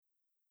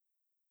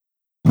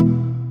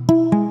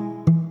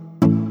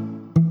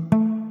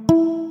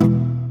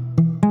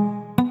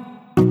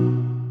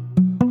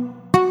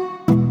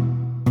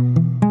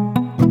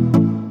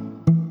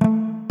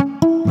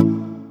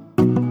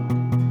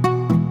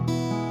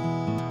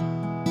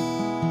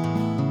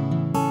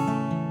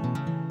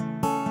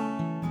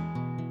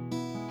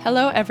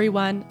Hello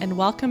everyone, and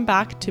welcome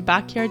back to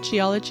Backyard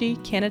Geology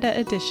Canada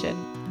Edition.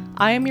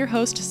 I am your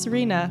host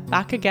Serena,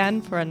 back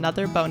again for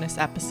another bonus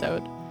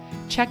episode.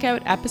 Check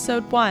out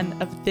episode 1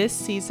 of this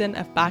season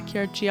of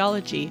Backyard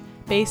Geology,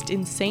 based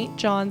in St.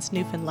 John's,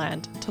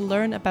 Newfoundland, to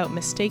learn about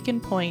Mistaken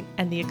Point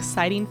and the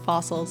exciting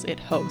fossils it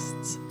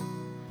hosts.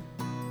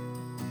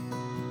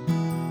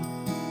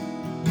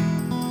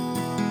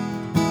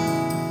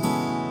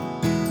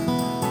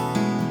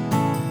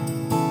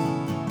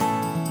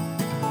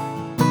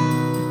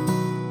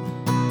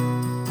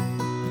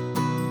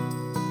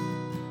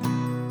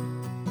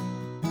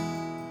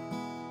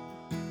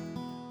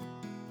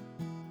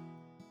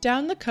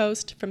 Down the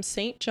coast from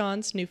St.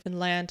 John's,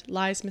 Newfoundland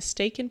lies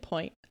Mistaken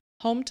Point,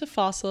 home to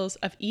fossils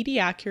of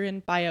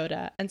Ediacaran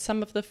biota and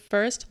some of the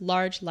first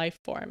large life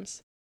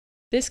forms.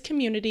 This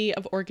community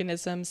of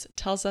organisms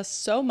tells us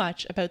so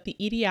much about the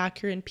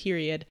Ediacaran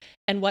period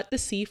and what the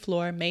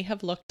seafloor may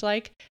have looked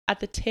like at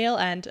the tail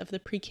end of the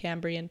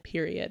Precambrian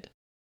period.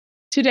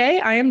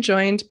 Today, I am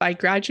joined by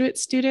graduate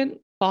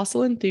student,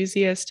 fossil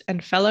enthusiast,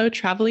 and fellow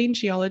traveling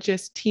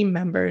geologist team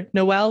member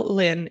Noelle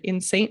Lynn in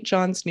St.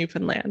 John's,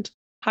 Newfoundland.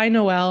 Hi,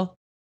 Noelle.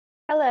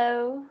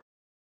 Hello.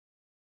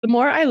 The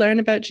more I learn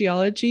about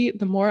geology,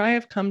 the more I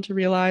have come to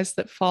realize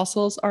that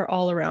fossils are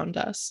all around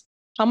us.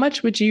 How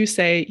much would you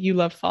say you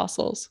love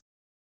fossils?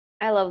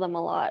 I love them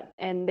a lot,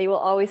 and they will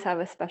always have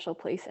a special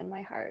place in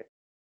my heart.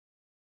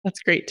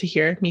 That's great to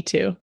hear. Me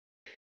too.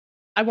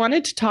 I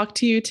wanted to talk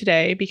to you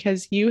today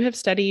because you have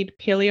studied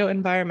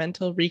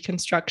paleoenvironmental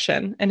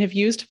reconstruction and have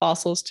used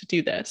fossils to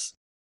do this.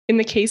 In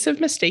the case of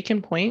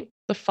Mistaken Point,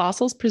 the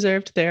fossils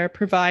preserved there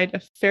provide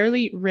a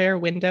fairly rare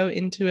window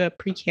into a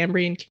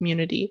Precambrian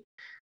community,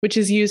 which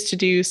is used to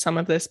do some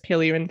of this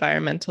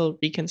paleoenvironmental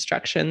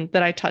reconstruction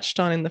that I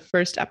touched on in the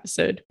first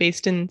episode,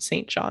 based in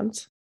St.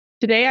 John's.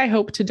 Today, I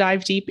hope to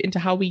dive deep into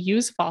how we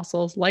use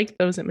fossils like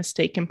those at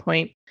Mistaken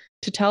Point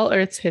to tell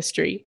Earth's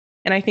history,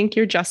 and I think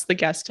you're just the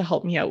guest to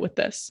help me out with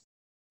this.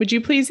 Would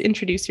you please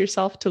introduce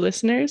yourself to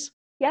listeners?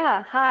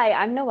 Yeah, hi,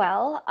 I'm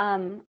Noelle.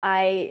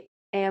 I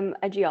am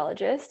a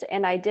geologist,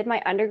 and I did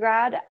my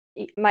undergrad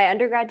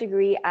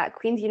degree at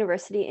Queen's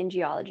University in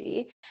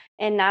geology,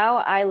 and now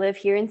I live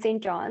here in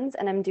St. John's,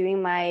 and I'm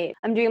doing my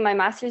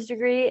master's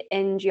degree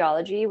in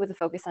geology with a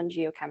focus on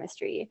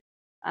geochemistry.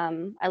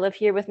 I live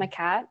here with my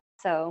cat,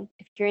 so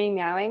if you're hearing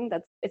meowing,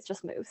 it's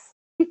just Moose.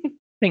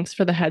 Thanks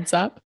for the heads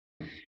up.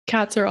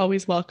 Cats are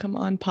always welcome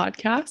on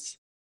podcasts.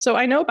 So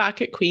I know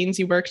back at Queen's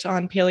you worked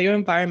on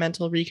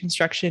paleoenvironmental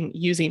reconstruction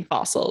using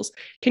fossils.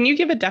 Can you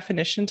give a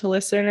definition to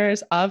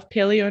listeners of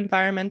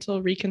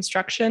paleoenvironmental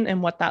reconstruction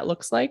and what that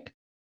looks like?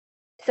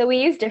 So we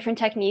use different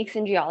techniques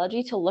in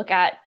geology to look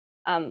at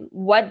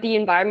what the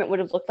environment would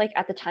have looked like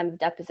at the time of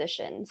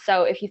deposition.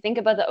 So if you think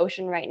about the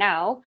ocean right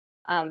now,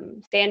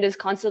 sand is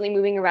constantly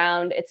moving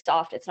around. It's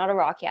soft. It's not a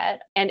rock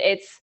yet, and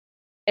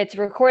it's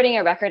recording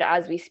a record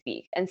as we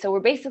speak. And so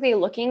we're basically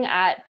looking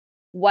at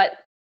what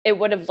it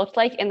would have looked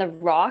like in the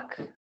rock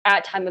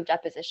at time of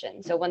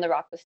deposition. So when the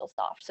rock was still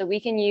soft. So we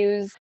can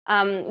use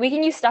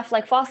stuff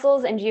like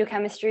fossils and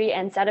geochemistry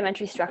and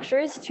sedimentary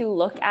structures to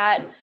look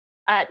at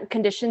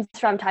conditions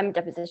from time of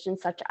deposition,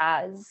 such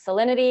as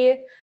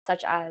salinity,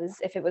 such as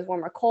if it was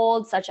warm or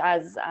cold, such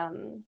as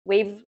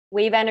wave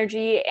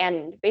energy,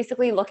 and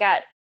basically look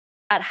at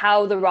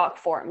how the rock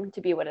formed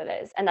to be what it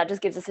is. And that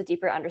just gives us a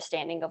deeper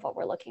understanding of what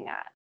we're looking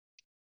at.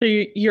 So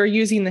you're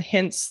using the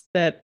hints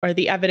that are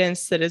the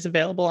evidence that is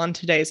available on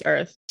today's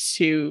Earth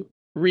to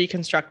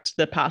reconstruct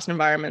the past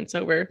environments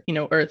over,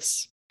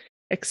 Earth's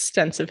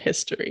extensive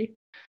history.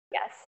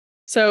 Yes.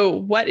 So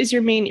what is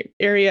your main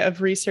area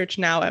of research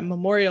now at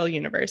Memorial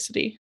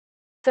University?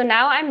 So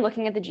now I'm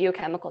looking at the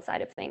geochemical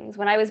side of things.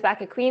 When I was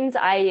back at Queen's,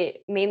 I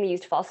mainly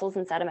used fossils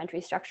and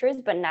sedimentary structures,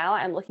 but now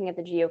I'm looking at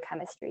the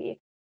geochemistry.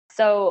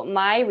 So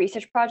my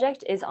research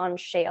project is on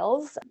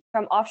shales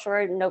from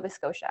offshore Nova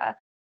Scotia,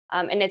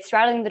 and it's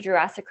straddling the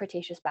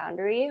Jurassic-Cretaceous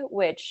boundary,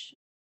 which,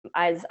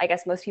 as I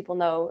guess most people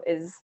know,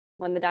 is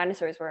when the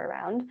dinosaurs were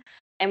around.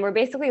 And we're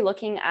basically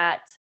looking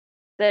at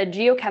the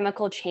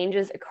geochemical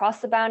changes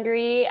across the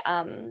boundary,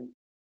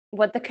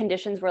 what the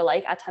conditions were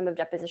like at time of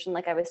deposition,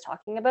 like I was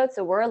talking about.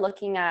 So we're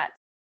looking at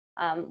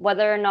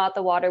whether or not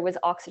the water was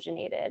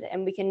oxygenated,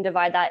 and we can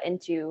divide that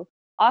into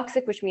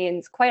oxic, which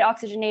means quite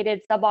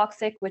oxygenated,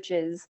 suboxic, which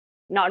is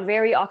not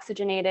very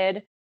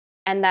oxygenated,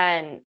 and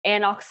then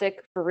anoxic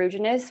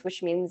ferruginous,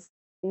 which means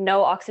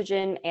no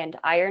oxygen and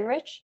iron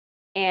rich,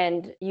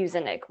 and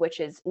eosinic, which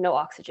is no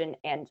oxygen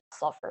and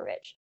sulfur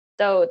rich.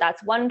 So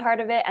that's one part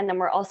of it. And then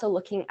we're also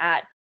looking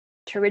at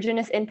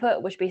terrigenous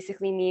input, which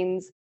basically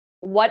means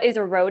what is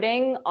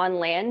eroding on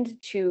land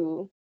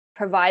to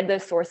provide the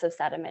source of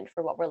sediment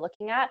for what we're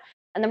looking at.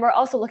 And then we're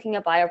also looking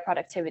at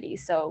bioproductivity.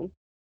 So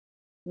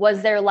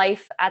was there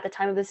life at the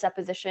time of this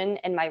deposition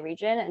in my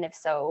region? And if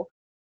so,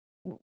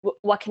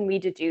 what can we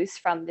deduce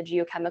from the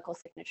geochemical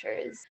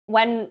signatures?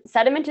 When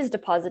sediment is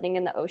depositing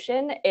in the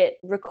ocean, it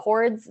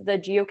records the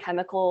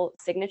geochemical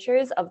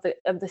signatures of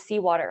the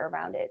seawater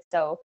around it.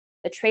 So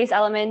the trace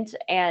element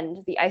and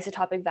the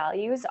isotopic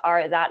values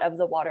are that of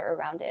the water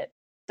around it.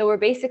 So we're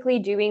basically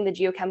doing the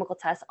geochemical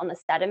test on the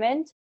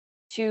sediment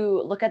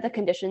to look at the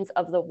conditions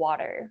of the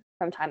water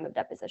from time of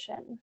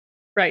deposition.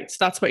 Right. So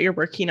that's what you're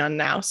working on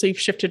now. So you've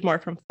shifted more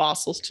from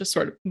fossils to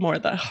sort of more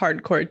the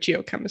hardcore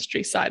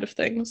geochemistry side of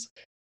things.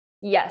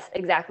 Yes,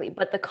 exactly.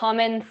 But the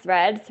common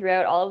thread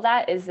throughout all of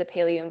that is the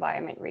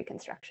paleo-environment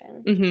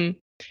reconstruction. Mm-hmm.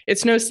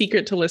 It's no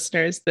secret to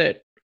listeners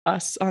that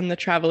us on the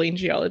traveling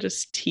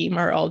geologist team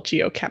are all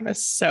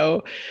geochemists.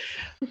 So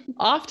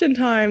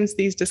oftentimes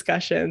these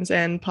discussions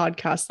and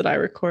podcasts that I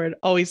record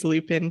always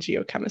loop in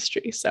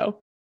geochemistry. So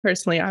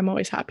personally, I'm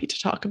always happy to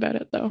talk about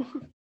it though.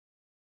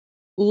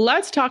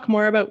 Let's talk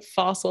more about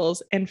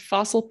fossils and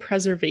fossil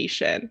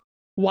preservation.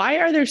 Why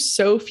are there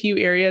so few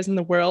areas in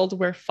the world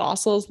where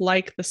fossils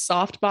like the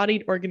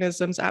soft-bodied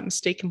organisms at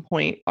Mistaken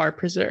Point are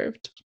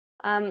preserved?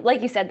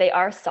 Like you said, they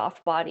are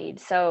soft-bodied.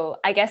 So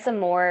I guess a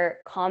more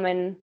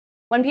common,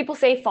 when people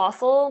say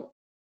fossil,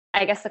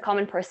 I guess the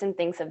common person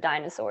thinks of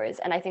dinosaurs.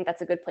 And I think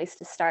that's a good place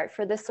to start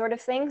for this sort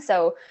of thing.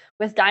 So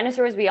with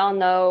dinosaurs, we all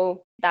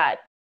know that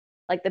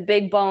like the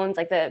big bones,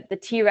 like the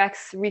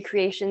T-Rex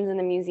recreations in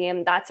the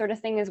museum, that sort of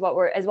thing is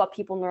what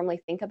people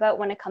normally think about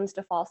when it comes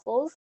to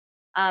fossils.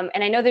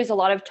 And I know there's a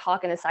lot of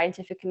talk in the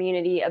scientific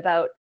community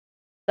about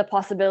the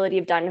possibility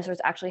of dinosaurs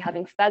actually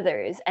having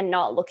feathers and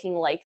not looking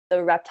like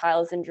the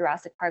reptiles in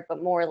Jurassic Park,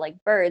 but more like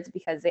birds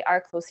because they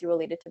are closely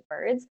related to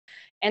birds.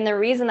 And the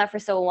reason that for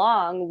so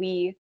long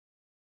we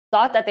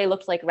thought that they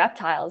looked like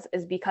reptiles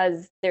is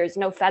because there's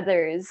no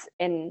feathers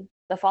in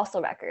the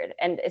fossil record,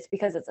 and it's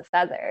because it's a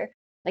feather.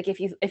 Like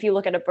if you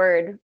look at a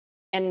bird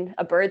and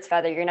a bird's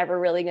feather, you're never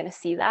really going to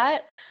see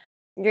that.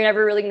 You're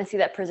never really going to see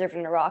that preserved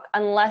in a rock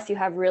unless you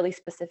have really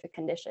specific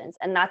conditions.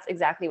 And that's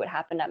exactly what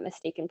happened at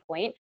Mistaken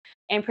Point.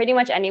 And pretty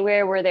much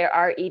anywhere where there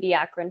are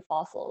Ediacaran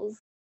fossils.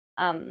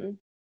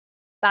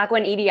 Back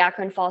when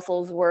Ediacaran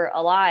fossils were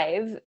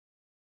alive,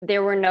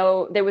 there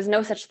was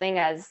no such thing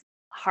as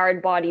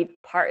hard-bodied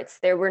parts.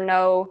 There were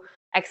no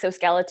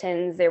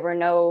exoskeletons, there were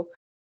no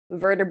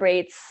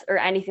vertebrates or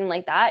anything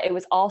like that. It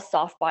was all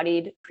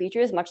soft-bodied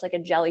creatures, much like a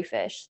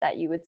jellyfish that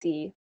you would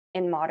see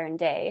in modern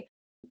day.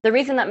 The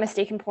reason that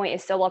Mistaken Point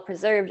is so well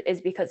preserved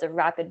is because of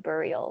rapid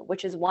burial,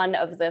 which is one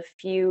of the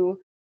few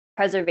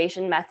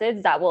preservation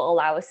methods that will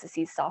allow us to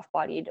see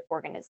soft-bodied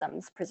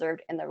organisms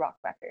preserved in the rock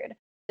record.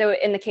 So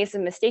in the case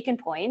of Mistaken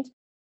Point,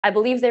 I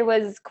believe there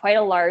was quite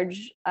a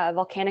large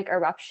volcanic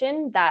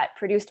eruption that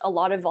produced a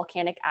lot of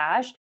volcanic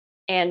ash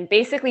and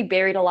basically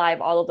buried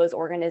alive all of those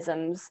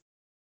organisms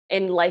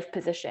in life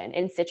position,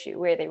 in situ,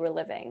 where they were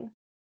living.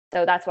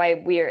 So that's why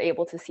we are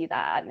able to see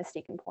that at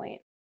Mistaken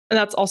Point. And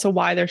that's also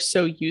why they're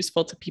so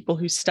useful to people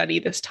who study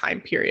this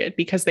time period,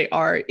 because they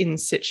are in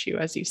situ,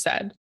 as you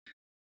said.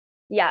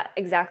 Yeah,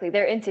 exactly.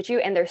 They're in situ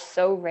and they're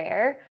so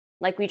rare.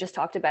 Like we just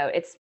talked about,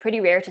 it's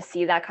pretty rare to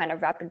see that kind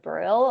of rapid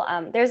burial.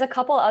 There's a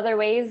couple other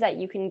ways that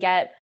you can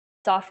get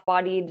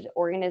soft-bodied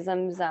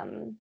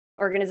organisms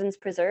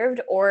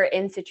preserved or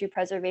in situ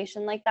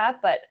preservation like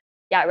that. But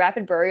yeah,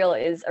 rapid burial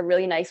is a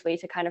really nice way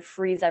to kind of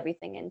freeze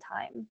everything in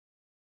time.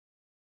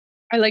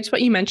 I liked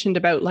what you mentioned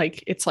about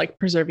like it's like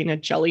preserving a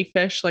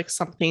jellyfish, like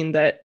something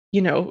that,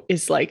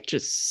 is like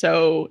just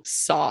so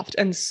soft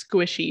and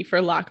squishy,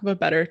 for lack of a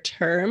better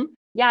term.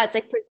 Yeah, it's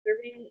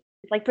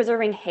like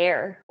preserving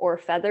hair or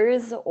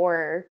feathers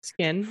or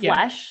Skin,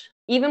 flesh.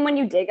 Yeah. Even when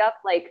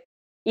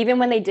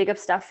they dig up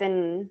stuff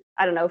in,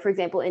 I don't know, for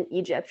example, in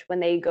Egypt,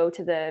 when they go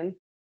to the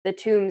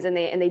tombs and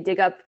they dig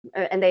up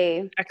and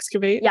they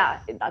excavate. Yeah,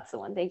 that's the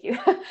one. Thank you.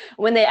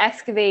 When they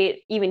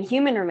excavate even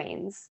human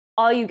remains,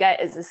 all you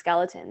get is the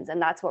skeletons,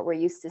 and that's what we're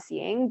used to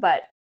seeing.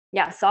 But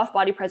yeah, soft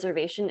body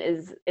preservation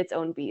is its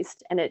own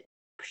beast, and it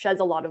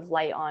sheds a lot of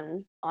light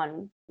on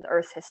the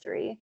Earth's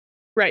history.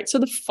 Right. So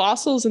the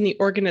fossils and the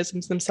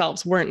organisms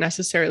themselves weren't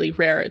necessarily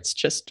rare. It's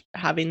just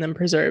having them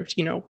preserved,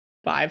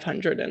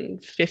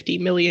 550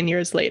 million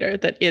years later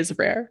that is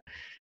rare.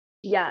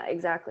 Yeah,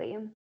 exactly.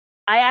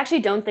 I actually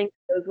don't think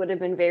those would have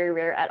been very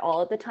rare at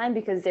all at the time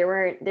because there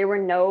were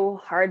no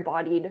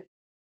hard-bodied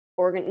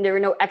there were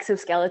no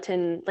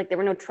exoskeleton, like there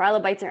were no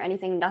trilobites or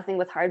anything, nothing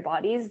with hard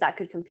bodies that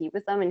could compete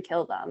with them and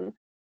kill them.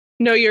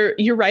 No,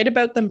 you're right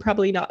about them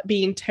probably not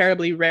being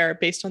terribly rare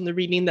based on the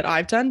reading that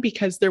I've done,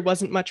 because there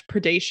wasn't much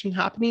predation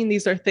happening.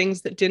 These are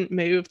things that didn't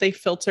move. They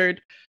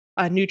filtered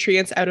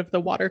nutrients out of the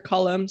water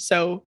column.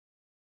 So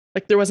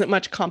like there wasn't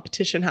much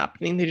competition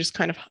happening. They just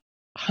kind of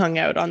hung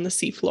out on the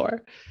seafloor.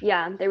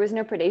 Yeah, there was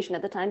no predation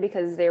at the time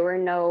because there were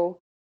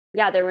no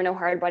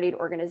hard-bodied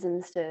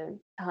organisms to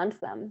hunt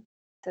them.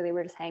 So they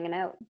were just hanging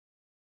out.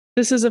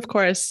 This is, of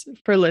course,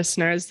 for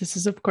listeners, this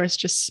is, of course,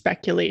 just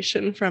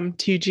speculation from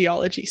two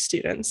geology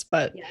students,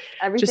 but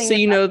just so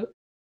you know,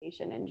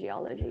 in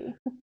geology.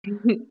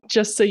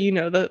 Just so you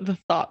know the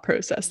thought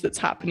process that's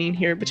happening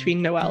here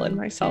between Noelle and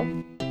myself.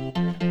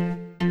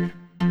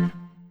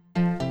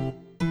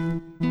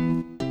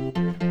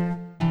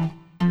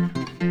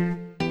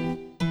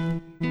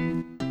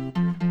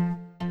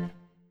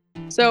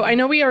 So I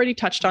know we already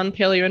touched on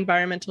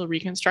paleoenvironmental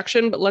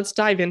reconstruction, but let's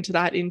dive into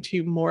that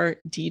into more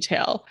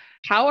detail.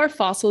 How are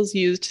fossils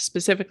used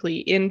specifically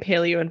in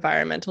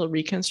paleoenvironmental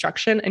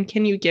reconstruction? And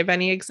can you give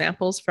any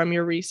examples from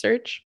your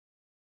research?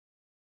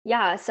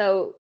 Yeah,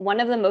 so one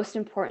of the most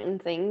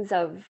important things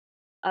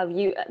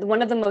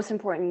one of the most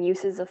important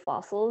uses of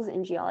fossils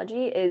in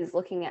geology is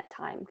looking at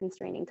time,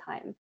 constraining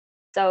time.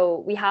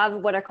 So we have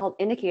what are called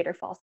indicator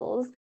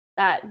fossils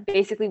that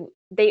basically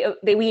they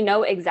we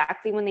know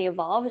exactly when they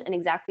evolved and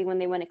exactly when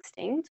they went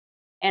extinct.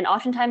 And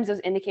oftentimes those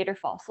indicator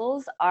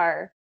fossils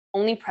are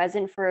only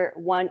present for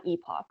one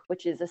epoch,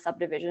 which is a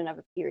subdivision of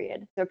a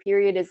period. So a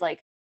period is like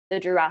the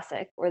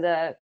Jurassic or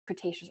the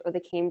Cretaceous or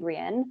the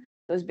Cambrian,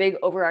 those big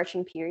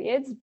overarching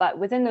periods, but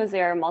within those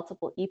there are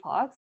multiple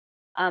epochs.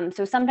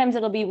 So sometimes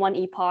it'll be one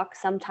epoch,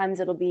 sometimes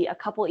it'll be a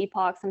couple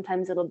epochs,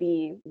 sometimes it'll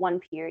be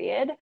one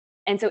period.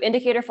 And so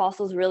indicator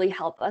fossils really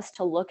help us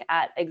to look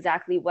at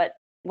exactly what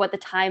the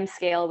time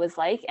scale was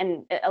like,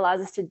 and it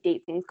allows us to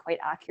date things quite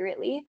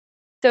accurately.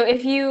 So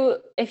if you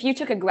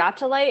took a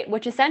graptolite,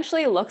 which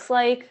essentially looks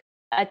like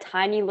a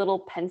tiny little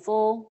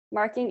pencil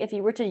marking, if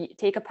you were to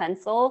take a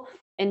pencil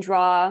and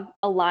draw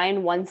a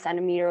line 1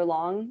 centimeter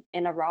long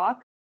in a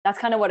rock, that's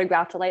kind of what a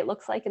graptolite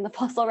looks like in the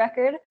fossil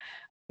record.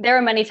 There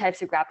are many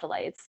types of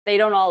graptolites. They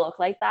don't all look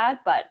like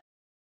that, but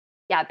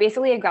yeah,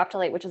 basically a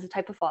graptolite, which is a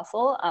type of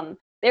fossil,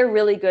 they're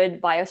really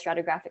good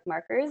biostratigraphic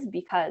markers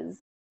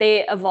because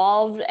they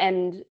evolved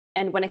and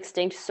went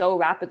extinct so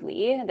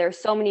rapidly. There are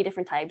so many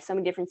different types, so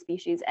many different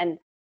species, and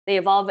they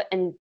evolve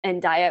and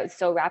die out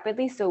so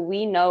rapidly. So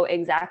we know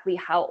exactly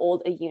how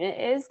old a unit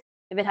is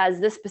if it has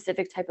this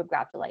specific type of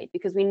graptolite,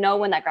 because we know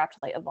when that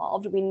graptolite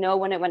evolved, we know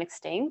when it went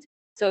extinct.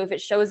 So if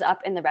it shows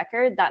up in the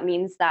record, that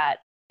means that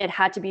it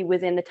had to be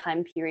within the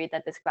time period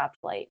that this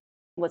graptolite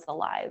was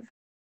alive.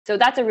 So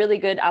that's a really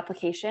good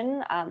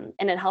application. And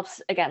it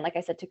helps, again, like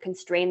I said, to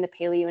constrain the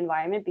paleo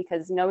environment,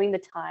 because knowing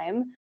the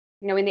time,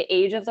 knowing the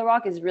age of the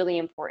rock is really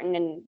important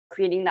in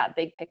creating that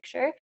big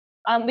picture.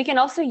 We can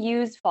also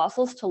use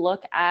fossils to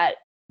look at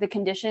the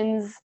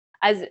conditions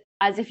as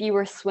if you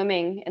were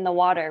swimming in the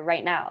water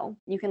right now.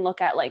 You can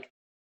look at, like,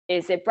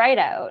 is it bright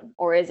out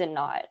or is it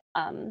not?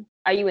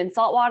 Are you in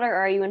salt water or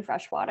are you in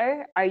fresh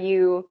water? Are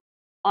you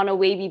on a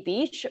wavy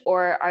beach,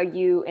 or are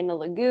you in a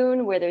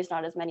lagoon where there's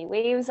not as many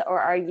waves,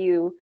 or are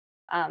you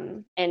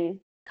in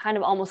kind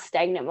of almost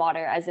stagnant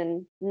water, as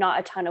in not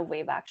a ton of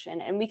wave action?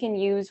 And we can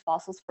use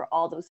fossils for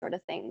all those sort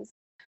of things.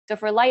 So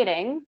for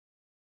lighting,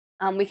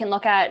 we can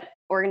look at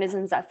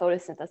organisms that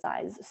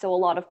photosynthesize. So a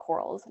lot of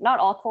corals,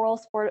 not all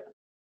corals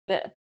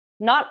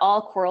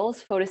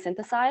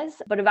photosynthesize,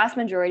 but a vast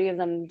majority of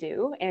them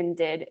do and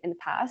did in the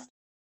past.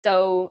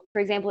 So,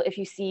 for example, if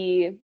you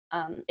see,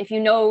 if you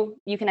know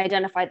you can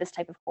identify this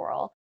type of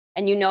coral,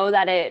 and you know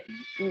that it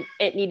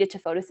needed to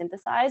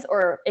photosynthesize,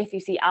 or if you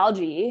see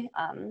algae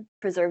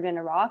preserved in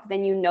a rock,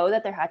 then you know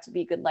that there had to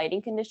be good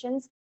lighting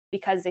conditions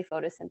because they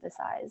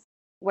photosynthesize.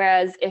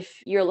 Whereas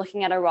if you're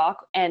looking at a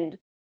rock and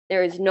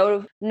there is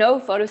no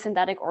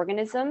photosynthetic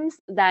organisms,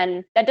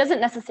 then that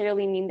doesn't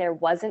necessarily mean there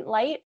wasn't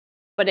light,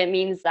 but it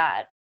means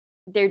that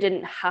there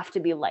didn't have to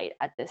be light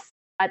at this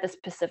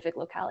specific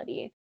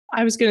locality.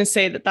 I was going to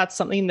say that that's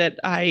something that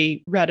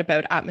I read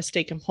about at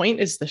Mistaken Point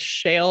is the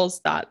shales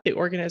that the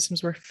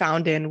organisms were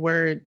found in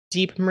were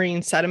deep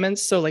marine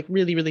sediments. So like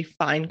really, really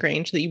fine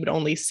grained that you would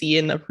only see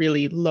in a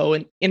really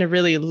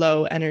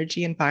low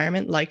energy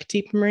environment like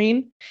deep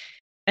marine.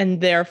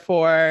 And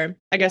therefore,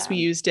 I guess we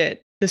used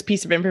it. This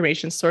piece of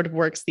information sort of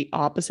works the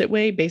opposite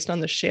way based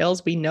on the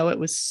shales. We know it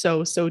was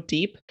so, so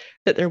deep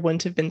that there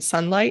wouldn't have been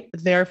sunlight.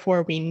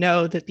 Therefore, we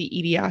know that the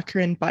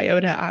Ediacaran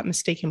biota at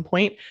Mistaken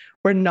Point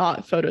were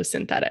not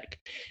photosynthetic.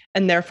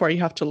 And therefore, you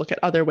have to look at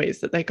other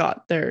ways that they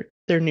got their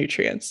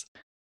nutrients.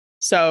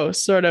 So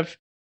sort of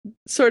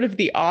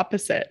the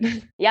opposite.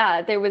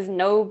 Yeah, there was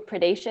no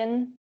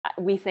predation,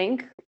 we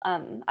think,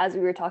 as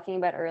we were talking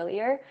about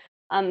earlier.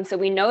 So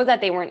we know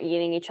that they weren't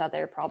eating each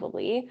other,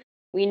 probably.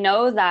 We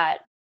know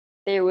that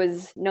there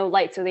was no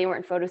light, so they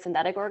weren't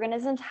photosynthetic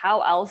organisms.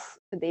 How else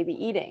could they be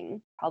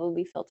eating?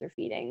 Probably filter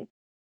feeding.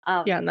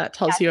 Yeah, and that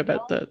tells you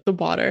about the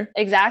water.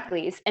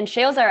 Exactly. And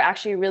shales are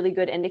actually really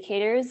good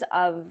indicators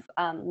of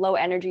low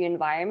energy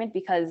environment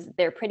because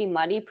they're pretty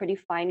muddy, pretty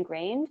fine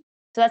grained.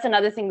 So that's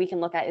another thing we can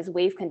look at is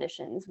wave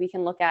conditions. We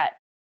can look at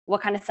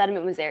what kind of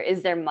sediment was there.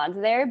 Is there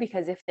mud there?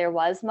 Because if there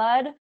was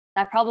mud,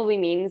 that probably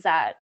means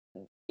that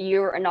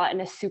you're not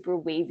in a super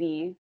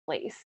wavy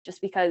place,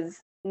 just because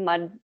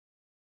mud,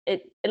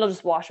 it'll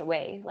just wash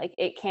away. Like,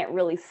 it can't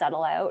really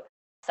settle out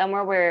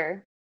somewhere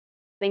where,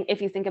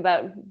 if you think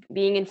about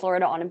being in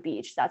Florida on a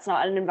beach, that's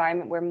not an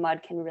environment where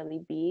mud can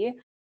really be.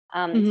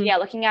 So yeah,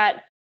 looking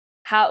at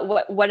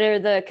what are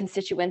the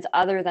constituents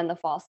other than the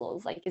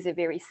fossils? Like, is it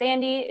very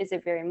sandy? Is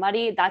it very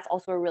muddy? That's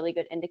also a really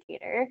good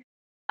indicator.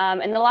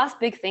 And the last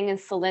big thing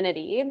is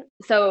salinity.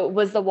 So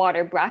was the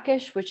water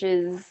brackish, which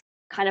is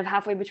kind of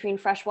halfway between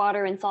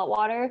freshwater and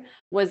saltwater?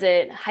 Was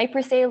it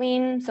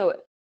hypersaline, so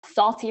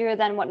saltier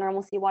than what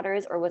normal seawater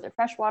is, or was it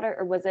freshwater,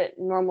 or was it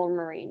normal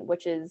marine,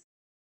 which is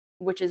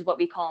which is what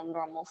we call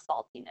normal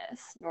saltiness,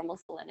 normal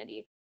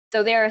salinity.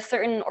 So there are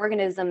certain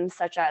organisms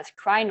such as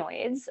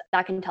crinoids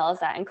that can tell us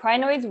that. And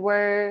crinoids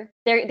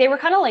they were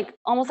kind of like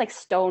almost like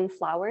stone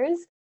flowers.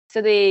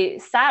 So they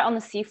sat on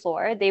the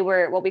seafloor. They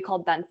were what we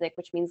call benthic,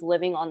 which means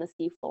living on the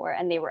seafloor,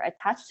 and they were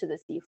attached to the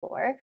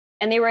seafloor.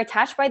 And they were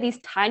attached by these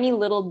tiny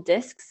little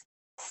discs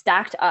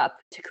stacked up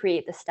to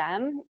create the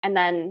stem. And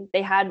then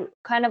they had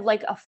kind of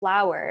like a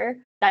flower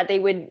that they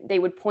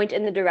would point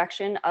in the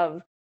direction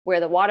of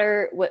where the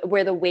water,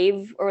 where the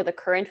wave or the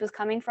current was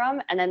coming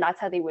from. And then that's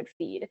how they would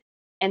feed.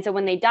 And so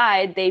when they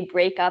died, they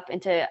break up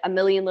into a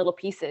million little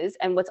pieces.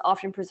 And what's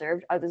often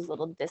preserved are those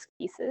little disc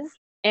pieces.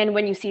 And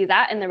when you see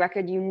that in the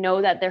record, you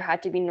know that there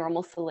had to be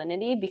normal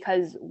salinity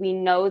because we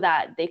know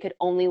that they could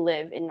only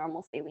live in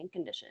normal saline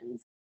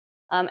conditions.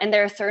 And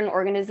there are certain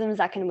organisms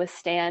that can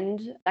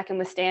withstand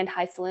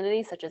high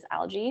salinity, such as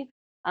algae.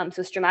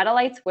 So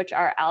stromatolites, which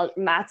are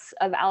mats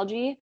of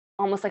algae,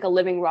 almost like a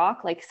living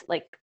rock, it's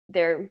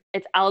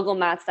algal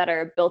mats that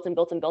are built and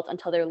built and built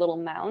until they're little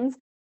mounds.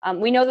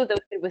 We know that those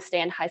could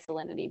withstand high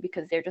salinity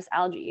because they're just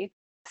algae.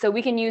 So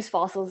we can use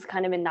fossils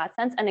kind of in that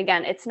sense. And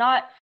again, it's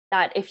not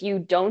that if you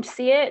don't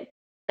see it,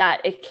 that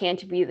it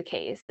can't be the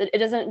case. That it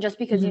doesn't, just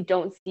because you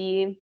don't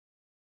see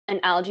an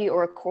algae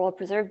or a coral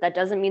preserve, that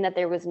doesn't mean that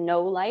there was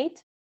no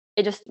light.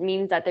 It just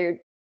means that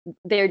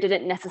there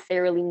didn't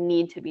necessarily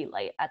need to be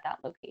light at that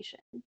location.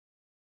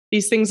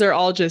 These things are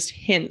all just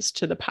hints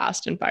to the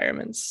past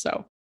environments.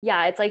 So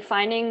yeah, it's like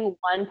finding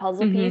one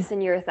puzzle piece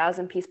in your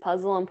 1,000-piece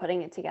puzzle and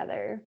putting it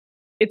together.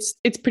 It's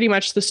pretty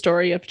much the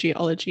story of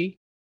geology.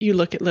 You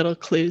look at little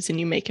clues and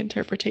you make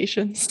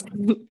interpretations.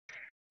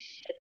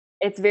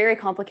 It's very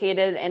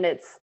complicated, and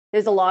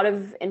there's a lot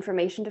of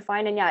information to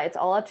find, and yeah, it's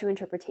all up to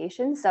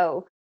interpretation.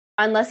 So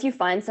unless you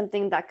find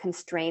something that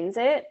constrains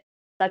it,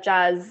 such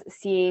as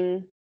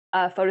seeing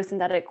a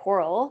photosynthetic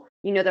coral,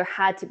 there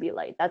had to be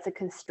light. That's a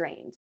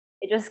constraint.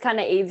 It just kind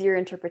of aids your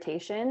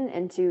interpretation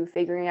into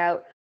figuring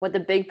out what the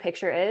big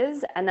picture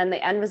is. And then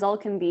the end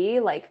result can be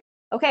like,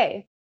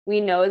 okay,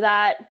 we know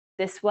that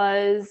this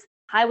was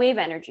high wave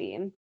energy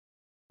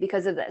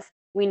because of this.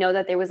 We know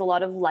that there was a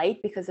lot of light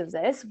because of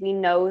this. We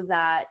know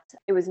that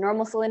it was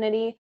normal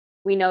salinity.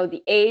 We know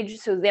the age.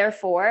 So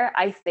therefore,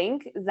 I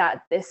think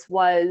that this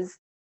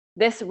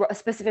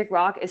specific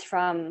rock is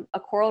from a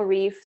coral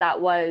reef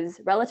that was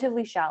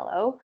relatively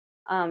shallow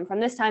from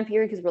this time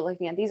period, because we're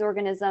looking at these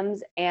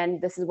organisms, and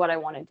this is what I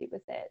want to do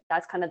with it.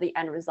 That's kind of the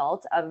end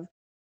result of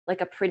like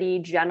a pretty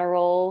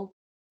general,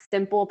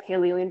 simple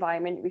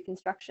paleoenvironment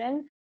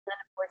reconstruction. Then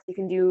of course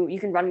you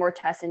can run more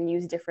tests and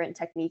use different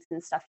techniques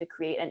and stuff to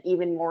create an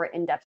even more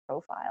in-depth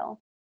profile.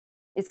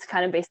 It's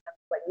kind of based on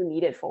what you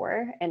need it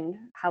for and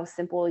how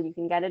simple you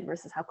can get it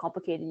versus how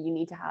complicated you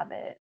need to have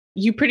it.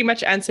 You pretty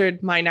much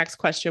answered my next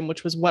question,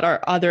 which was what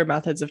are other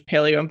methods of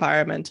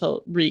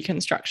paleoenvironmental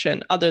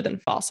reconstruction other than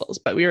fossils?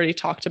 But we already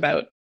talked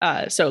about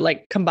so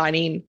like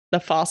combining the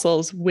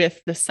fossils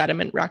with the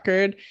sediment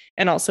record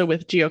and also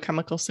with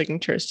geochemical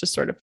signatures to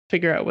sort of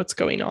figure out what's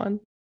going on.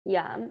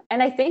 Yeah.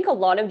 And I think a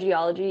lot of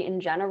geology in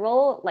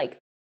general, like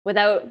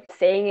without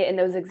saying it in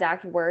those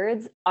exact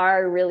words,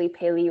 are really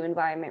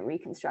paleoenvironment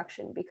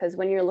reconstruction. Because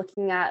when you're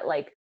looking at,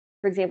 like,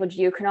 for example,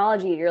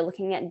 geochronology, you're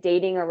looking at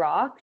dating a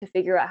rock to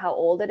figure out how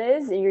old it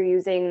is, and you're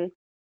using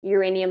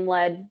uranium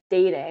lead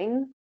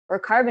dating or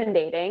carbon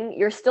dating,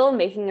 you're still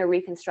making a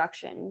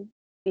reconstruction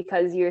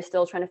because you're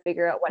still trying to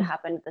figure out what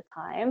happened at the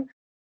time.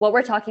 What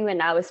we're talking about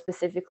now is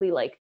specifically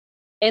like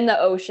in the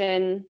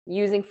ocean,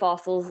 using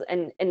fossils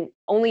and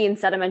only in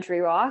sedimentary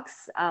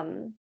rocks,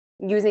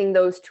 using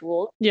those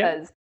tools.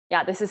 Because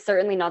this is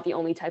certainly not the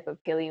only type of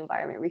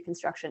paleoenvironment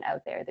reconstruction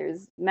out there.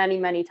 There's many,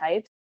 many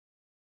types,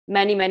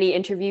 many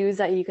interviews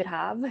that you could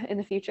have in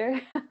the future.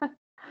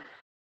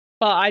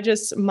 Well,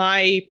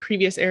 my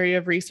previous area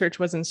of research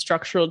was in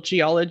structural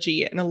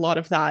geology, and a lot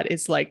of that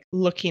is like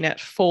looking at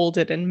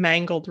folded and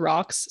mangled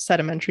rocks,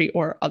 sedimentary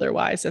or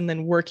otherwise, and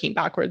then working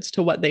backwards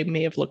to what they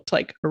may have looked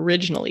like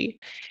originally,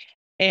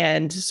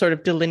 and sort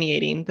of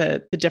delineating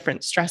the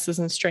different stresses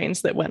and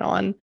strains that went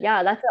on.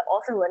 Yeah, that's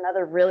also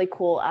another really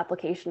cool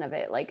application of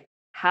it. Like,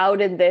 how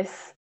did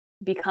this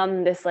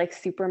become this like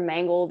super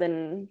mangled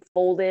and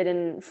folded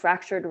and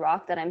fractured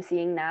rock that I'm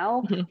seeing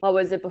now? What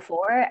was it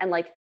before? And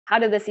like, how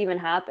did this even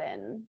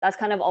happen? That's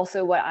kind of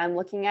also what I'm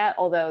looking at,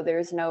 although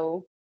there's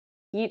no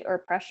heat or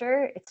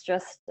pressure. It's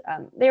just,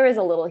 there is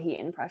a little heat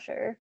and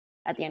pressure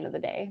at the end of the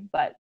day,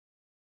 but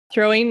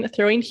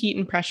throwing heat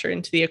and pressure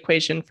into the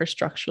equation for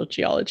structural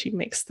geology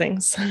makes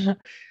things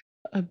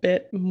a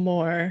bit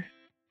more,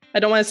 I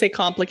don't want to say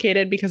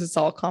complicated because it's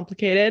all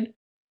complicated.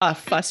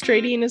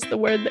 Frustrating is the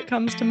word that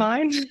comes to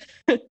mind.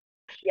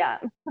 Yeah.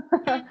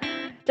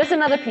 Just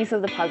another piece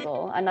of the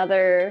puzzle,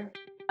 another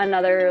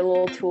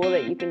little tool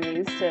that you can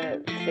use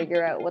to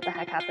figure out what the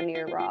heck happened to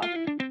your rock.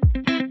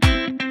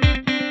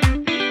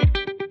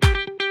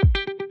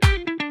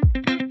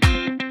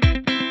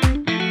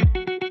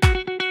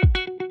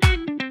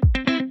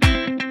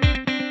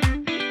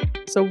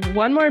 So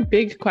one more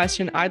big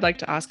question I'd like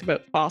to ask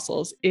about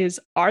fossils is,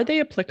 are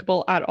they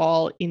applicable at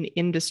all in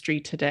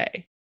industry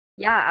today?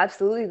 Yeah,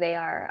 absolutely they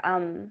are.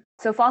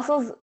 So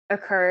fossils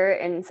occur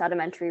in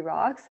sedimentary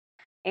rocks,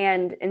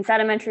 and in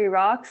sedimentary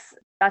rocks,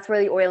 that's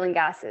where the oil and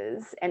gas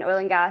is. And oil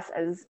and gas,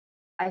 as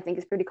I think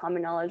is pretty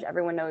common knowledge,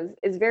 everyone knows,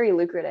 is very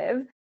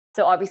lucrative.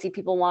 So obviously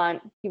people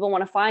want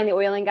to find the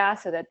oil and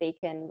gas so that they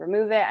can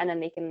remove it and then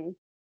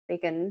they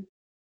can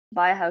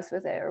buy a house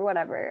with it or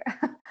whatever.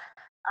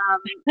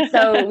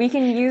 So we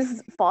can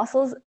use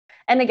fossils.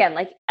 And again,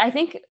 like I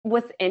think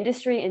with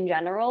industry in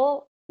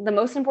general, the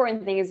most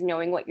important thing is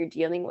knowing what you're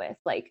dealing with.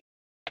 Like,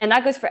 and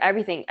that goes for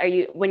everything. Are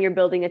you when you're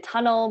building a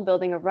tunnel,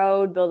 building a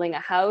road, building a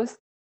house?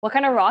 What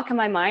kind of rock am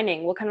I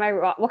mining? What kind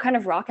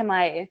of rock am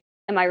I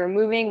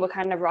removing? What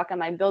kind of rock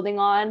am I building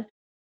on?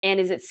 And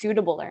is it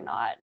suitable or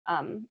not?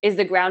 Is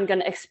the ground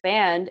going to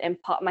expand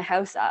and pop my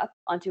house up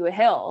onto a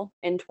hill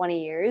in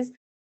 20 years?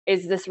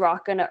 Is this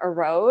rock going to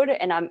erode,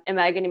 and am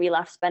I going to be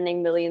left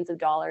spending millions of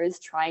dollars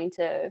trying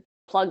to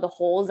plug the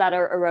holes that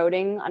are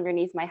eroding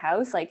underneath my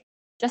house? Like,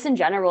 just in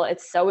general,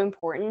 it's so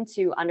important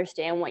to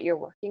understand what you're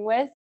working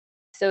with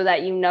so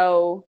that you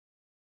know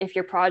if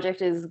your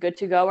project is good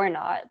to go or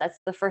not. That's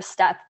the first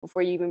step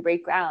before you even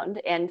break ground.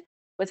 And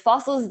with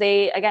fossils,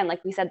 they, again,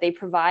 like we said, they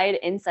provide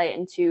insight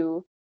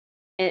into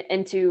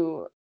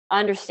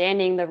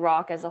understanding the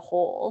rock as a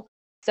whole.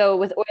 So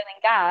with oil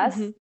and gas,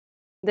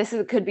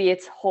 could be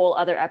its whole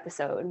other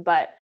episode,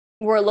 but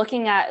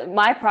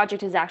my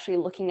project is actually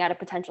looking at a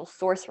potential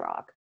source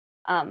rock.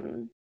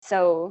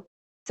 So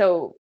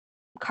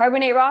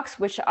carbonate rocks,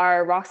 which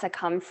are rocks that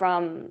come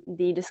from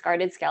the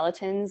discarded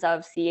skeletons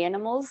of sea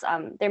animals,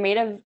 they're made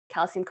of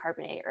calcium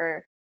carbonate,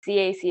 or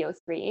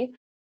CaCO3.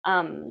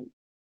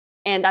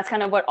 And that's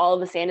kind of what all of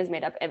the sand is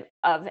made up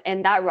of.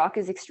 And that rock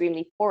is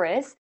extremely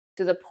porous.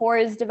 So the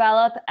pores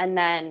develop and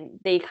then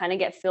they kind of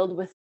get filled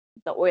with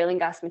the oil and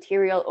gas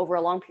material over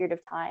a long period of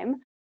time.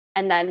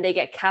 And then they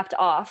get capped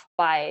off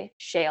by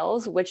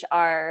shales, which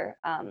are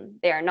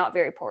they are not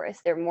very porous.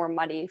 They're more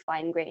muddy,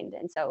 fine grained,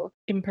 and so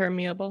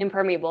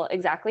impermeable,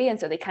 exactly. And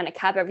so they kind of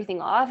cap everything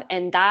off,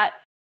 and that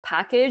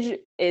package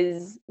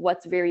is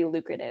what's very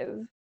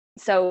lucrative.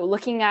 So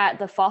looking at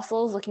the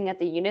fossils, looking at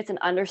the units, and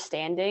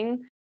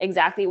understanding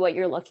exactly what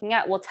you're looking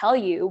at will tell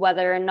you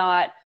whether or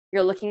not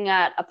you're looking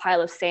at a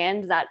pile of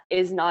sand that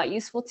is not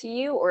useful to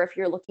you, or if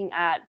you're looking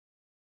at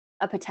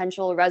a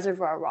potential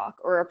reservoir rock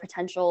or a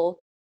potential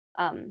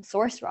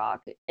source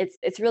rock.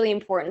 It's really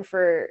important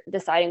for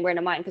deciding where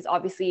to mine, because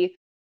obviously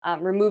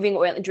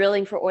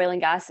drilling for oil and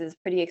gas is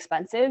pretty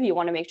expensive. You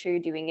want to make sure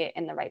you're doing it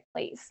in the right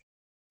place.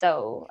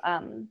 So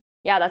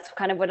yeah, that's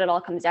kind of what it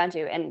all comes down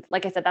to. And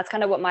like I said, that's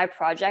kind of what my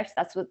project,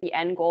 that's what the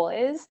end goal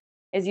is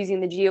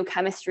using the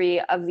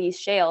geochemistry of these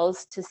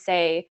shales to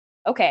say,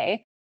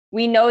 okay,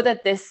 we know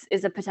that this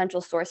is a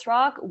potential source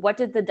rock. What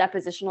did the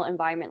depositional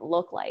environment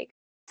look like?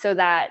 So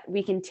that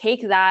we can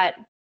take that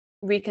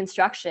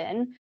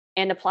reconstruction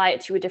and apply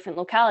it to a different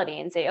locality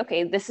and say,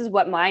 okay, this is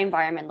what my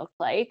environment looked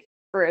like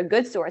for a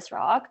good source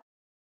rock.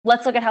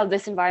 Let's look at how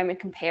this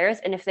environment compares.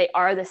 And if they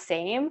are the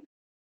same,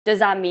 does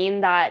that mean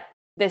that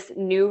this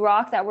new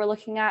rock that we're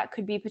looking at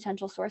could be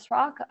potential source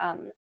rock?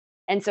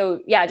 And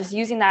so, yeah, just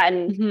using that.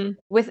 And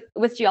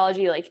with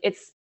geology, like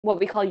it's what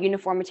we call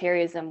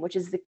uniformitarianism, which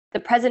is the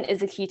present is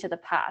the key to the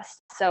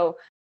past. So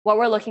what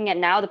we're looking at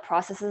now, the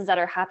processes that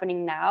are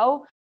happening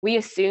now, we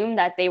assume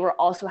that they were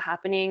also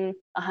happening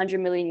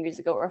 100 million years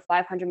ago or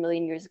 500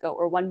 million years ago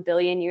or 1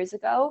 billion years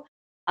ago.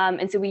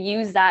 And so we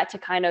use that to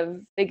kind of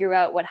figure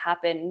out what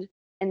happened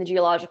in the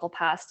geological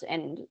past.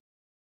 And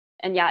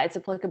yeah, it's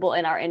applicable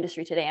in our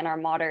industry today, in our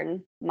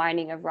modern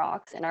mining of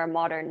rocks, and our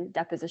modern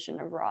deposition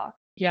of rock.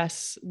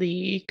 Yes,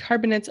 the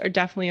carbonates are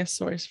definitely a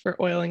source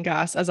for oil and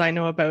gas, as I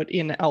know about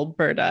in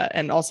Alberta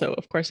and also,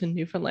 of course, in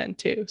Newfoundland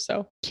too.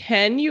 So,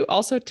 can you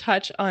also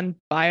touch on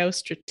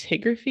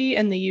biostratigraphy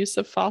and the use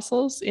of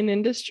fossils in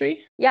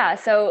industry? Yeah,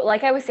 so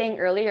like I was saying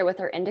earlier with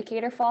our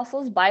indicator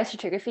fossils,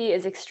 biostratigraphy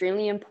is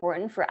extremely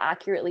important for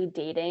accurately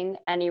dating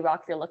any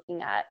rock you're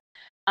looking at.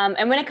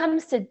 And when it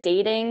comes to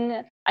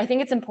dating, I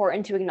think it's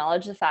important to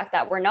acknowledge the fact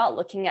that we're not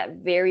looking at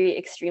very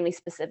extremely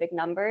specific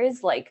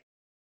numbers. Like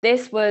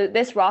this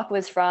rock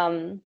was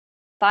from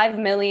 5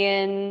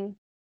 million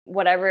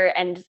whatever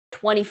and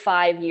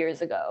 25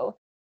 years ago.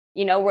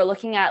 You know, we're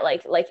looking at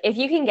like if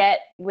you can get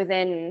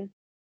within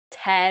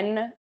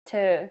 10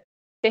 to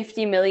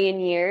 50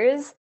 million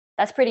years,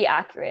 that's pretty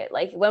accurate.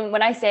 Like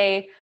when I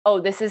say, oh,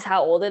 this is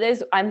how old it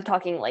is, I'm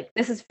talking like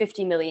this is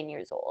 50 million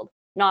years old,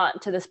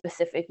 not to the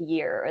specific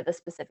year or the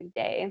specific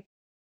day.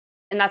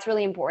 And that's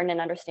really important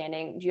in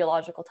understanding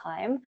geological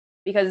time,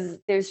 because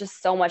there's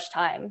just so much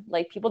time.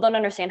 Like people don't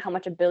understand how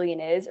much a billion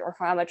is or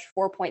how much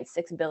 4.6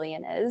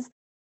 billion is.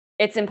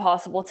 It's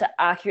impossible to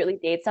accurately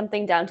date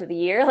something down to the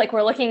year. Like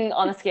we're looking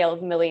on a scale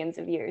of millions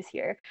of years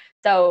here.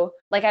 So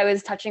like I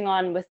was touching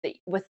on with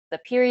the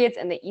periods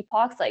and the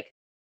epochs, like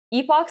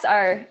epochs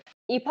are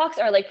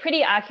like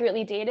pretty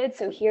accurately dated.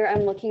 So here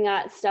I'm looking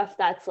at stuff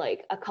that's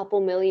like a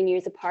couple million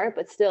years apart,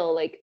 but still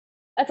like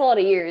that's a lot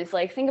of years.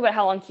 Like think about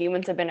how long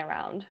humans have been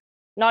around.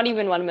 not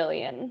even 1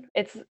 million.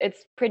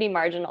 It's pretty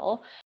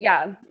marginal.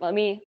 Yeah, let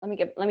me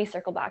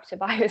circle back to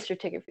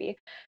biostratigraphy.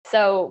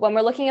 So when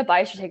we're looking at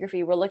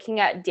biostratigraphy, we're looking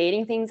at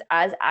dating things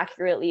as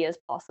accurately as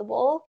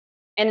possible.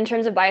 And in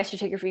terms of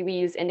biostratigraphy, we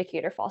use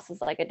indicator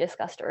fossils, like I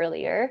discussed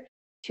earlier,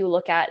 to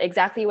look at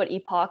exactly what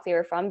epoch they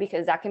were from,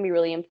 because that can be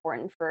really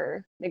important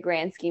for the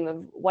grand scheme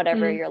of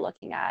whatever you're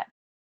looking at.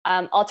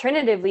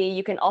 Alternatively,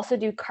 you can also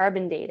do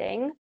carbon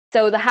dating.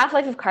 So the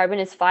half-life of carbon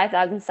is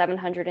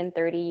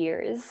 5,730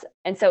 years.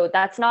 And so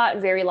that's not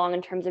very long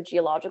in terms of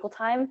geological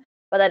time,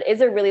 but that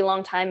is a really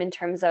long time in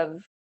terms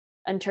of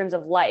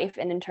life,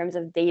 and in terms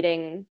of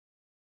dating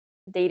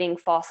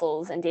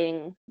fossils and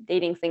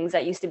dating things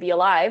that used to be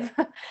alive.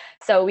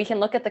 So we can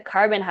look at the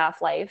carbon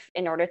half-life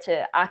in order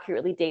to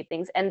accurately date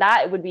things, and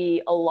that would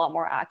be a lot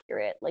more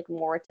accurate, like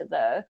more to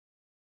the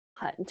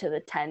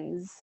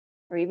tens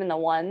or even the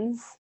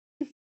ones.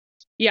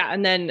 Yeah,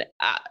 and then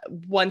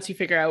once you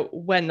figure out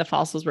when the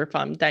fossils were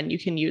from, then you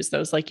can use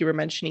those, like you were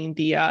mentioning,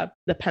 the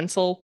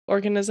pencil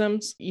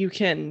organisms. You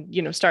can,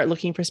 start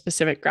looking for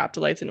specific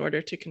graptolites in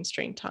order to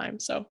constrain time.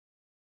 So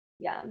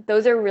yeah,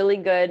 those are really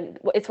good.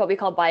 It's what we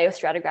call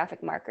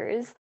biostratigraphic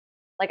markers.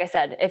 Like I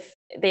said, if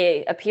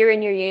they appear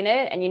in your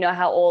unit and you know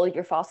how old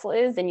your fossil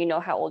is, then you know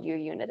how old your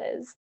unit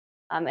is.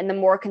 And the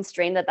more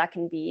constrained that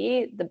can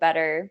be,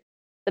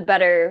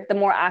 the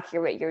more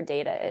accurate your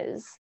data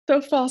is. So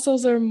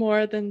fossils are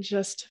more than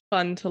just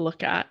fun to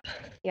look at.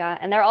 Yeah,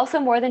 and they're also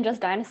more than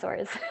just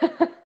dinosaurs.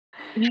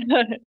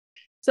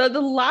 So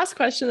the last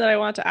question that I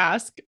want to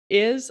ask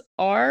is,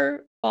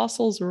 are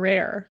fossils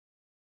rare?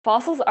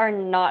 Fossils are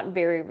not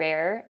very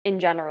rare in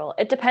general.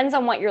 It depends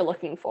on what you're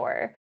looking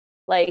for.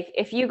 Like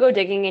if you go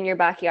digging in your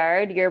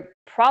backyard, you're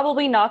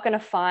probably not going to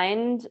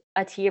find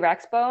a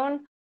T-Rex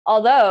bone.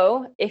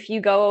 Although if you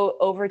go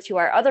over to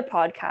our other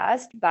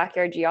podcast,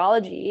 Backyard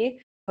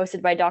Geology,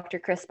 hosted by Dr.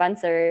 Chris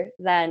Spencer,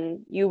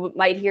 then you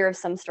might hear of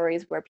some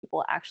stories where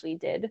people actually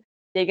did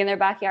dig in their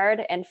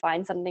backyard and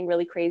find something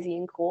really crazy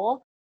and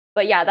cool.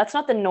 But yeah, that's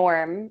not the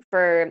norm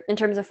in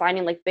terms of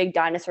finding like big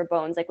dinosaur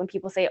bones. Like when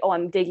people say, "Oh,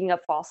 I'm digging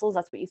up fossils,"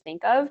 that's what you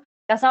think of.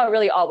 That's not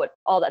really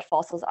all that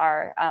fossils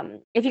are.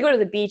 If you go to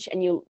the beach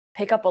and you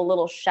pick up a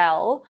little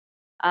shell,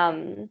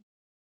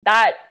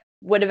 that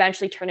would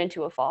eventually turn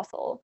into a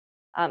fossil.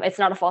 It's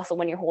not a fossil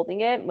when you're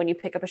holding it, when you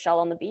pick up a shell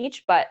on the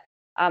beach, but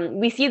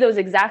we see those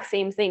exact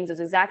same things, those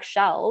exact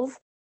shells,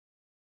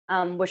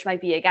 which might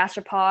be a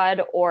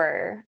gastropod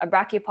or a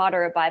brachiopod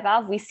or a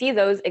bivalve. We see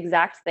those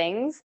exact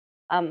things,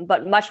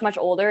 but much, much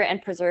older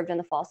and preserved in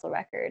the fossil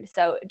record.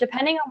 So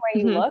depending on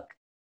where you look,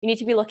 you need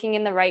to be looking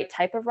in the right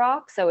type of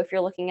rock. So if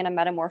you're looking in a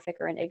metamorphic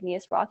or an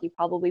igneous rock, you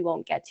probably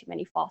won't get too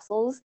many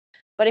fossils.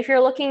 But if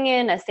you're looking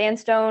in a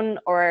sandstone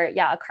or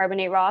a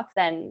carbonate rock,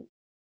 then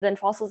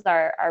fossils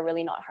are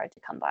really not hard to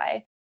come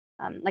by.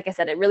 Like I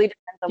said, it really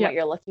depends on what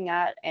you're looking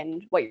at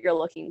and what you're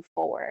looking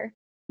for.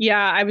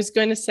 Yeah, I was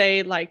going to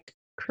say like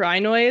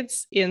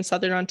crinoids in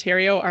Southern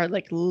Ontario are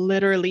like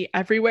literally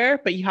everywhere,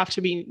 but you have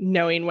to be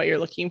knowing what you're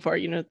looking for.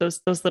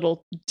 Those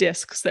little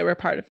discs that were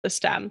part of the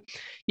stem.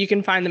 You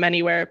can find them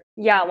anywhere.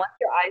 Yeah,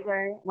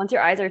 once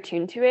your eyes are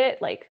tuned to it,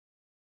 like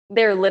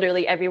they're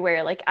literally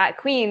everywhere. Like at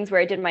Queen's,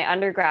 where I did my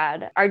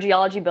undergrad, our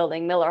geology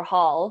building, Miller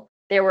Hall,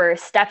 there were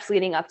steps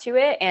leading up to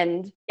it.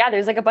 And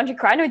there's like a bunch of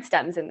crinoid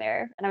stems in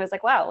there. And I was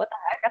like, wow, what the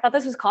heck? I thought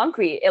this was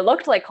concrete. It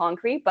looked like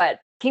concrete, but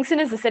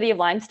Kingston is the city of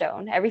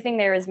limestone. Everything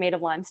there is made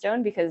of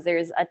limestone because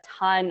there's a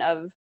ton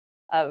of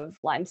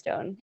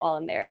limestone all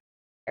in there,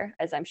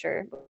 as I'm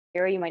sure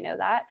you might know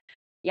that.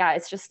 Yeah,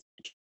 it's just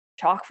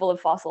chock full of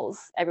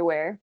fossils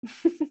everywhere.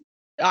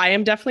 I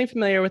am definitely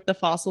familiar with the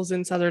fossils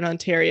in Southern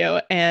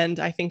Ontario, and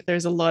I think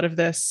there's a lot of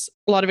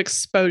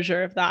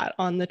exposure of that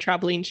on the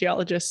Traveling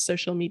Geologist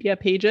social media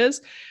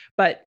pages.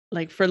 But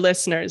like for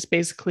listeners,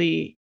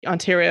 basically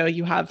Ontario,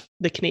 you have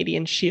the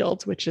Canadian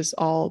Shield, which is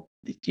all,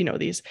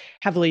 these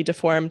heavily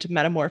deformed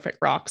metamorphic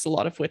rocks, a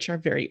lot of which are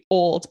very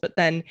old. But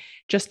then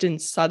just in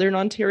Southern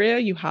Ontario,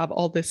 you have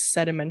all this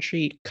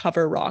sedimentary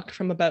cover rock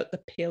from about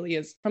the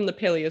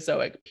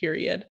Paleozoic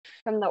period.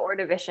 From the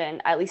Ordovician,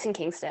 at least in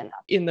Kingston.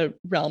 In the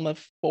realm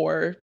of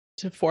 400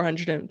 to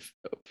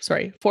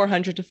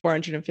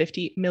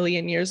 450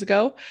 million years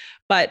ago.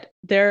 But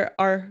there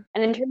are...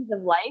 And in terms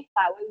of life,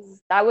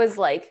 that was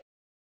like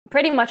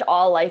pretty much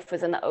all life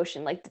was in the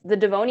ocean. Like the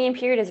Devonian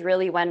period is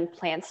really when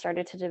plants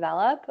started to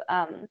develop.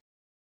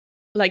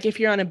 Like if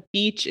you're on a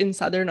beach in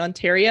Southern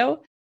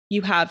Ontario,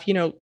 you have,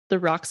 the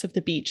rocks of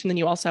the beach. And then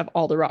you also have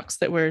all the rocks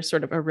that were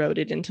sort of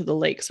eroded into the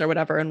lakes or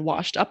whatever and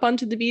washed up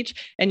onto the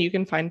beach. And you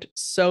can find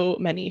so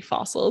many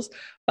fossils.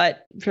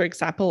 But for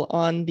example,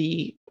 on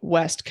the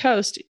West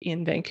Coast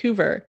in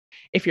Vancouver,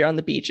 if you're on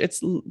the beach,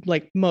 it's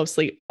like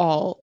mostly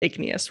all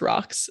igneous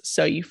rocks.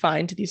 So you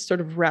find these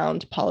sort of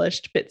round,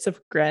 polished bits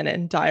of granite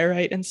and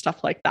diorite and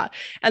stuff like that.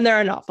 And there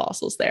are not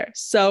fossils there.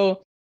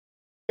 So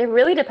it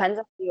really depends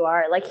on who you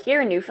are. Like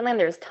here in Newfoundland,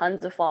 there's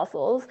tons of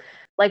fossils.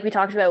 Like we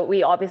talked about,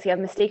 we obviously have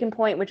Mistaken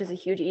Point, which is a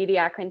huge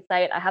Ediacaran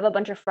site. I have a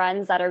bunch of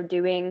friends that are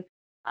doing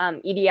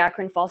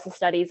Ediacaran fossil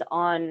studies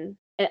on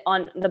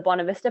on the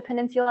Buena Vista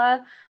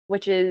Peninsula,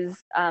 which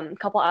is a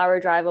couple hour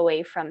drive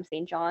away from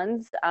St.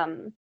 John's.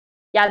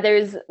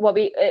 There's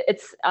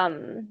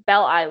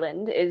Bell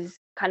Island is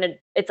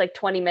it's like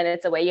 20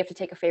 minutes away. You have to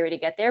take a ferry to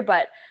get there.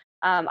 But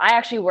I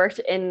actually worked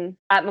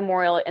at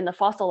Memorial in the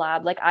fossil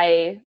lab. Like,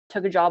 I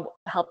took a job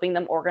helping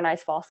them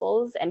organize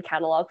fossils and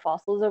catalog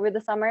fossils over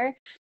the summer.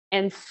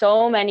 And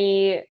so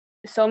many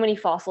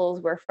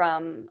fossils were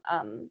from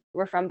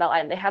Bell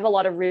Island. They have a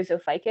lot of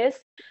Rhizophycus,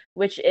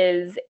 which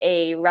is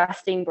a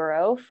resting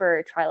burrow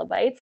for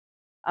trilobites.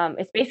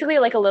 It's basically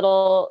like a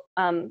little,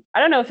 I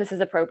don't know if this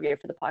is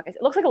appropriate for the podcast.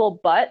 It looks like a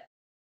little butt,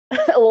 a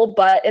little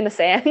butt in the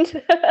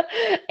sand,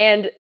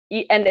 and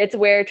it's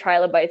where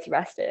trilobites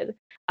rested.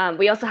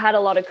 We also had a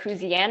lot of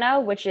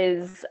Cruziana, which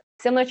is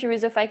similar to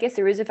Rhizophycus.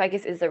 So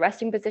Rhizophycus is the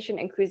resting position,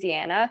 and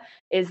Cruziana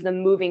is the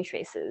moving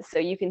traces. So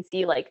you can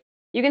see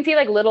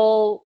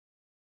little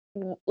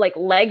like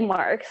leg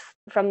marks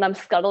from them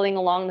scuttling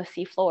along the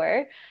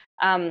seafloor.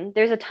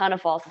 There's a ton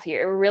of fossils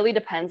here. It really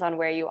depends on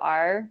where you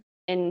are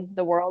in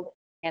the world.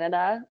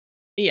 Canada.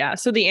 Yeah.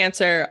 So the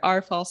answer,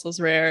 are fossils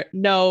rare?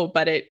 No,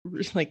 but it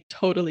like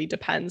totally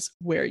depends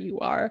where you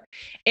are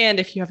and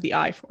if you have the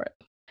eye for it.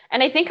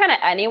 And I think kind of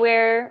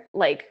anywhere,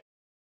 like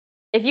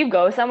if you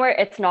go somewhere,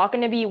 it's not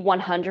going to be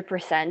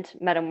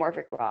 100%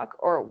 metamorphic rock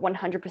or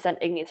 100%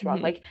 igneous rock.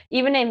 Like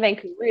even in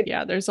Vancouver,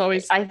 there's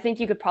always, I think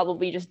you could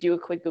probably just do a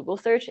quick Google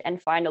search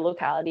and find a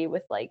locality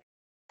with like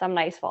some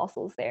nice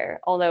fossils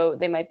there, although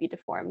they might be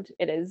deformed.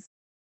 It is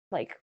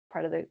like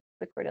part of the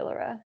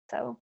Cordillera.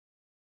 So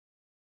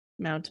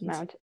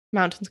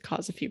mountains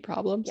cause a few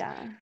problems.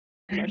 Yeah.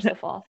 There's the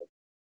fossils.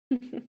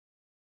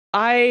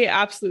 I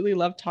absolutely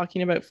love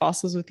talking about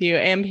fossils with you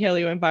and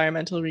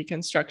paleoenvironmental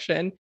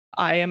reconstruction.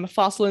 I am a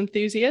fossil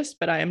enthusiast,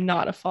 but I am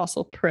not a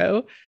fossil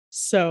pro.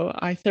 So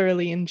I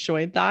thoroughly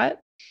enjoyed that.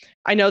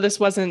 I know this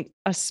wasn't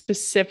a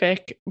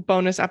specific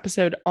bonus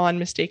episode on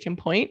Mistaken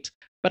Point,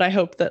 but I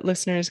hope that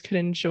listeners could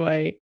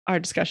enjoy our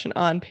discussion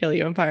on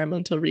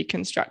paleoenvironmental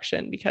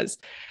reconstruction, because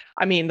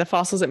I mean, the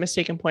fossils at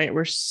Mistaken Point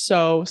were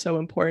so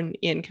important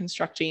in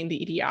constructing the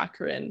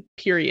Ediacaran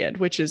period,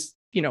 which is,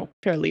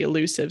 fairly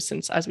elusive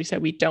since, as we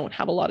said, we don't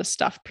have a lot of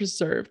stuff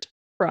preserved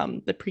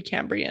from the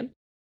Precambrian,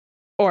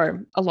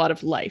 or a lot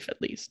of life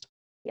at least.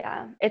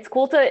 Yeah, it's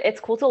cool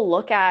to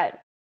look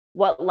at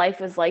what life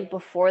was like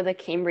before the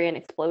Cambrian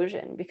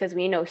explosion, because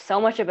we know so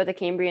much about the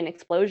Cambrian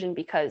explosion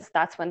because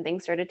that's when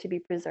things started to be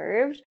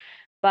preserved.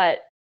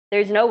 But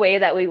there's no way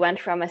that we went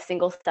from a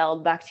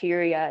single-celled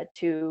bacteria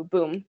to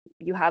boom,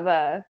 you have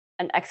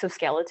an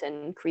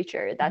exoskeleton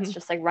creature that's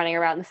just like running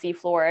around the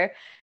seafloor,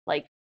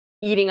 like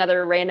eating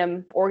other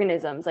random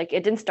organisms. Like,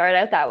 it didn't start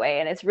out that way,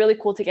 and it's really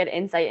cool to get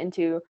insight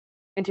into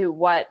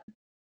what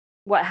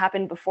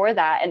happened before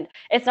that. And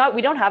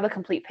we don't have a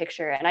complete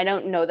picture, and I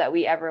don't know that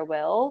we ever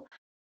will,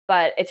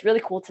 but it's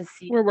really cool to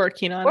see. We're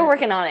working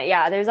on it.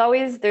 Yeah, there's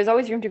always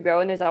room to grow,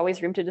 and there's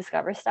always room to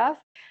discover stuff.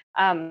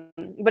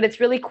 But it's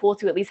really cool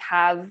to at least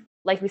have,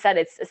 like we said,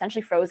 it's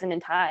essentially frozen in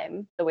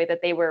time. The way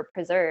that they were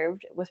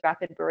preserved with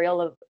rapid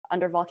burial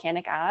under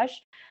volcanic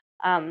ash.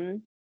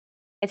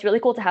 It's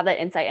really cool to have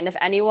that insight. And if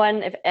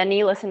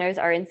any listeners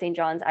are in St.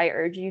 John's, I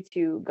urge you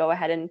to go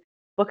ahead and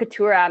book a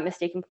tour at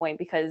Mistaken Point,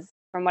 because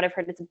from what I've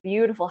heard, it's a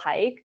beautiful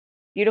hike,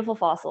 beautiful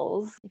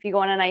fossils. If you go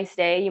on a nice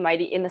day,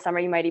 in the summer,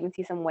 you might even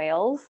see some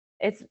whales.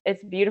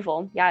 It's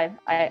beautiful. Yeah,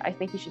 I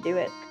think you should do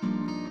it.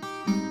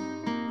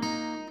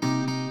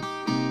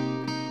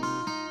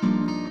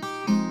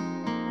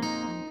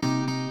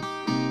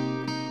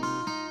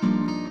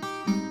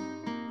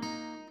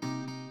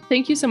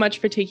 Thank you so much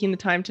for taking the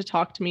time to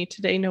talk to me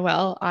today,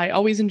 Noelle. I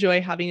always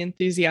enjoy having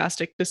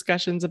enthusiastic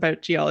discussions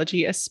about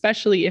geology,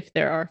 especially if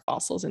there are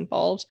fossils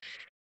involved.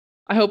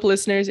 I hope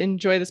listeners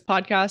enjoy this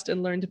podcast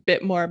and learned a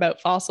bit more about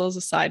fossils,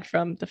 aside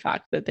from the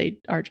fact that they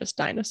are just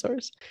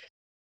dinosaurs.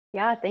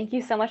 Yeah, thank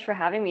you so much for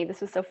having me.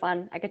 This was so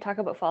fun. I could talk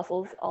about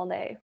fossils all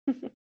day.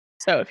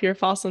 So if you're a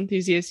fossil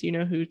enthusiast, you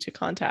know who to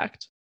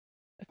contact.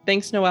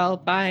 Thanks, Noelle.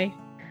 Bye.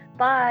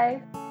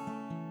 Bye.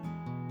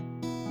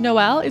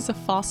 Noelle is a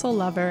fossil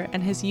lover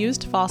and has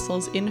used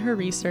fossils in her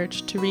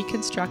research to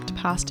reconstruct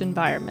past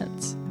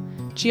environments.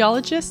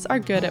 Geologists are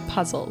good at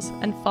puzzles,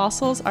 and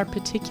fossils are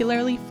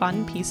particularly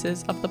fun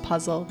pieces of the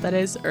puzzle that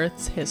is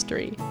Earth's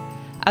history.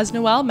 As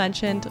Noelle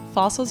mentioned,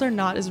 fossils are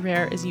not as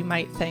rare as you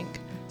might think,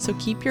 so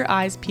keep your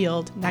eyes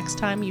peeled next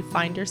time you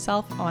find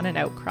yourself on an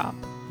outcrop.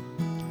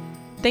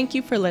 Thank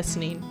you for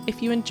listening.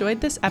 If you enjoyed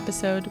this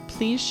episode,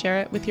 please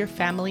share it with your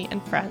family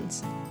and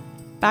friends.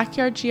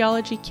 Backyard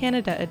Geology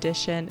Canada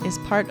edition is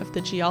part of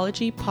the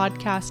Geology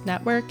Podcast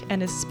Network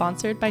and is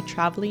sponsored by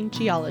Traveling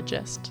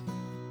Geologist.